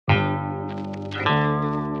How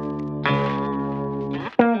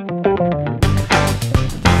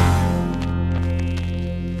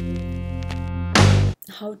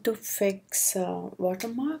to fix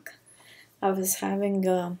watermark. I was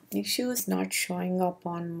having issues not showing up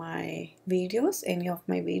on my videos, any of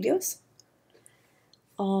my videos.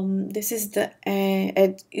 This is the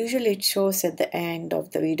usually it shows at the end of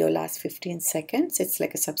the video, last 15 seconds. It's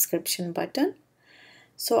like a subscription button.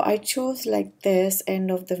 So I chose like this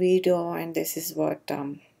end of the video, and this is what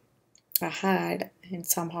I had, and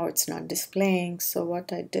somehow it's not displaying. So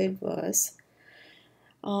what I did was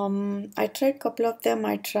I tried a couple of them.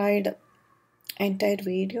 I tried entire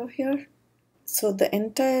video here. So the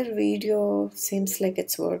entire video seems like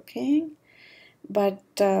it's working, but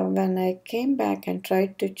when I came back and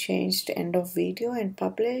tried to change the end of video and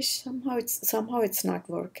publish, somehow it's not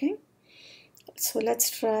working. So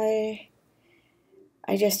let's try.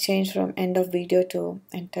 I just changed from end of video to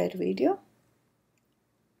entire video.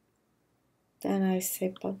 Then I say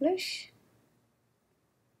publish.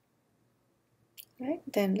 Right,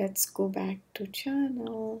 then let's go back to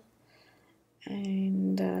channel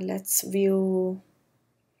and let's view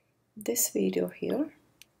this video here.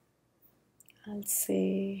 I'll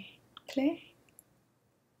say play.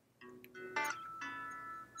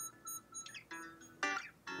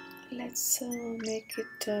 Let's make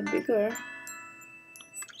it bigger.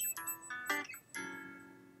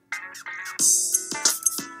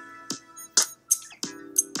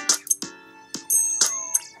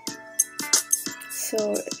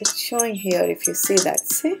 So it's showing here, if you see that,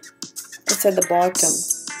 see? It's at the bottom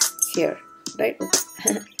here, right?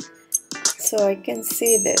 So I can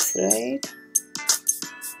see this, right?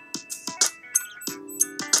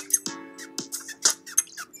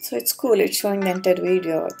 So it's cool, it's showing the entire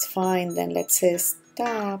video, it's fine. Then let's say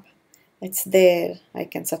stop, it's there, I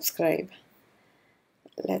can subscribe.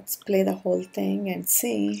 Let's play the whole thing and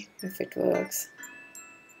see if it works.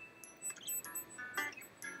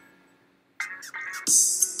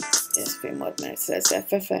 Just a few more minutes, let's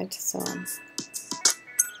FF it. So I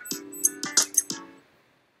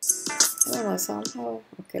don't know, somehow,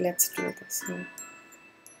 okay, let's do this here.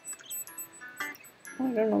 I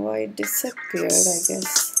don't know why it disappeared, I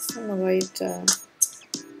guess. I don't know why it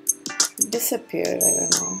disappeared, I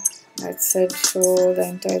don't know. I said show the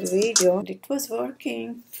entire video. It was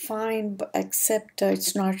working fine, but except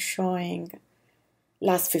it's not showing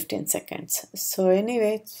last 15 seconds. So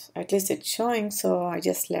anyway, at least it's showing, so I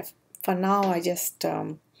just left. For now, I just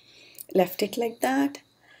left it like that.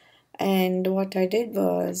 And what I did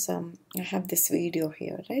was, I have this video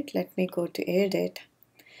here, right? Let me go to edit.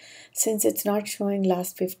 Since it's not showing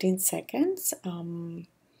last 15 seconds,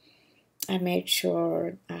 I made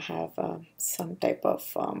sure I have some type of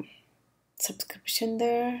subscription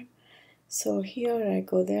there. So here I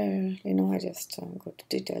go there, you know, I just go to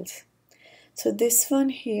details. So this one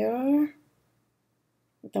here,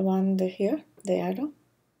 the one here, the arrow,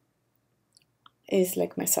 is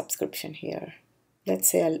like my subscription here. Let's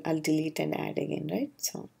say I'll delete and add again, right?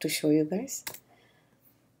 So to show you guys,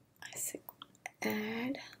 I say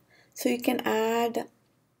add. So you can add,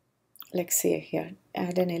 like say here,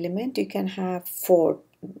 add an element. You can have four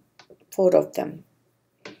of them,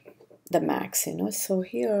 the max, you know. So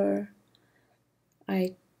here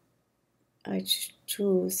I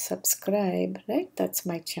choose subscribe, right? That's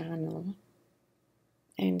my channel,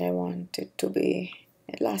 and I want it to be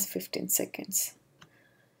last 15 seconds.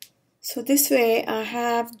 So this way I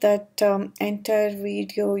have that entire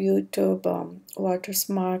video YouTube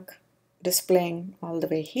watermark displaying all the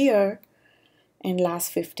way here, and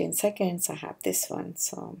last 15 seconds I have this one.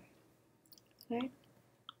 So right,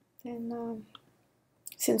 and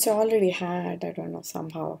since I already had, I don't know,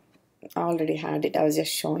 somehow I already had it, I was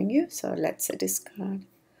just showing you. So let's say discard,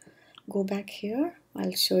 go back here,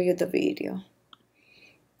 I'll show you the video.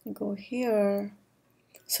 Go here.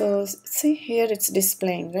 So see here it's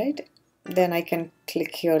displaying, right? Then I can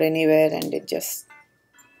click here anywhere and it just,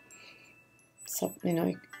 you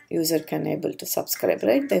know, user can able to subscribe,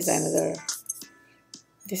 right? There's another,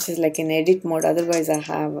 this is like in edit mode. Otherwise I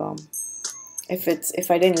have,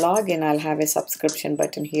 if I didn't log in, I'll have a subscription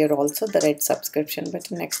button here also, the red subscription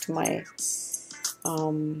button next to my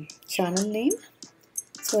channel name.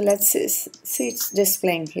 So let's see it's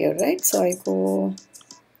displaying here, right? So I go,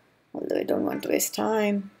 although I don't want to waste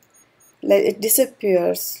time, it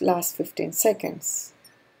disappears last 15 seconds.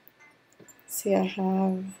 See, I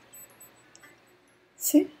have,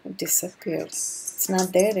 see, it disappeared. It's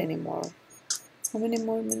not there anymore. How many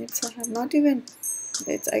more minutes I have? Not even,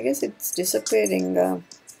 I guess it's disappearing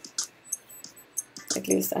at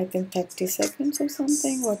least I think 30 seconds or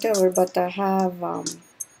something, whatever. But I have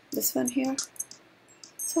this one here.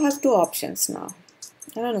 So I have two options now.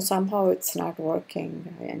 I don't know, somehow it's not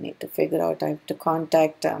working. I need to figure out, I have to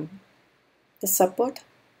contact the support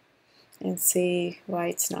and see why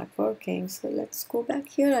it's not working. So let's go back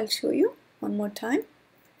here. I'll show you one more time.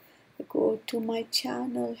 I go to my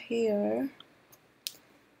channel here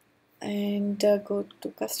and go to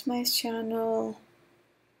customize channel,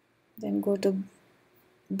 then go to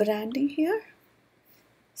branding here.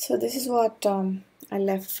 So this is what I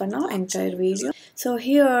left for now, entire video. So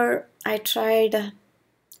here I tried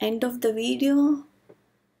end of the video.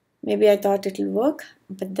 Maybe I thought it'll work,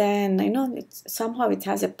 but then it's somehow it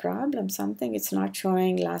has a problem, something. It's not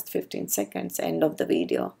showing last 15 seconds end of the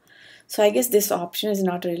video. So I guess this option is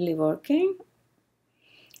not really working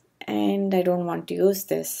and I don't want to use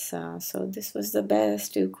this. So this was the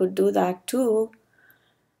best. You could do that too.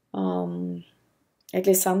 At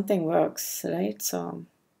least something works, right? So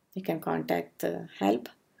you can contact the help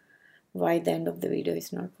why the end of the video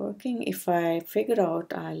is not working. If I figure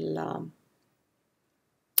out, I'll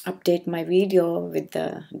update my video with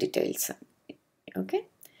the details. Okay,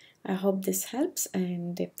 I hope this helps,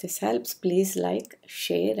 and if this helps, please like,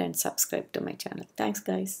 share and subscribe to my channel. Thanks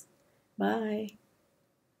guys. Bye.